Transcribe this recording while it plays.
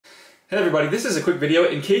Hey everybody, this is a quick video.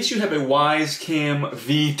 In case you have a Wyze Cam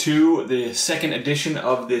V2, the second edition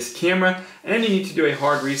of this camera, and you need to do a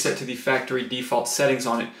hard reset to the factory default settings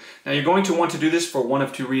on it. Now you're going to want to do this for one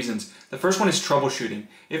of two reasons. The first one is troubleshooting.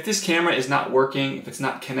 If this camera is not working, if it's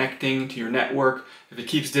not connecting to your network, if it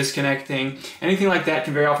keeps disconnecting, anything like that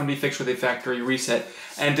can very often be fixed with a factory reset.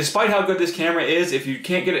 And despite how good this camera is, if you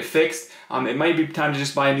can't get it fixed, it might be time to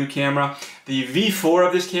just buy a new camera. The V4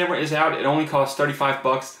 of this camera is out. It only costs 35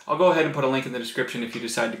 bucks. I'll go ahead and put a link in the description if you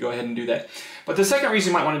decide to go ahead and do that. But the second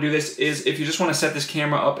reason you might want to do this is if you just want to set this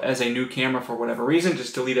camera up as a new camera for whatever reason,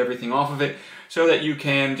 just delete everything off of it so that you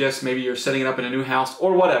can just, maybe you're setting it up in a new house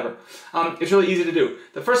or whatever. It's really easy to do.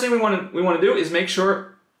 The first thing we want to do is make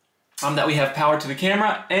sure that we have power to the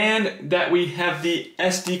camera and that we have the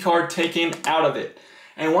SD card taken out of it.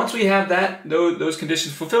 And once we have that, those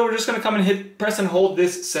conditions fulfilled, we're just going to come and press and hold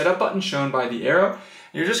this setup button shown by the arrow.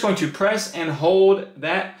 You're just going to press and hold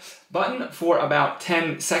that button for about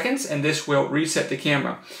 10 seconds and this will reset the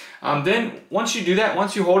camera. Then once you do that,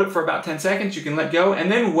 once you hold it for about 10 seconds, you can let go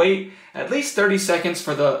and then wait at least 30 seconds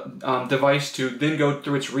for the device to then go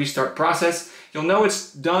through its restart process. You'll know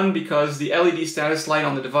it's done because the LED status light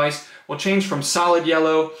on the device will change from solid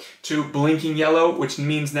yellow to blinking yellow, which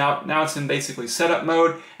means now it's in basically setup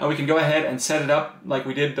mode, and we can go ahead and set it up like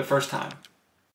we did the first time.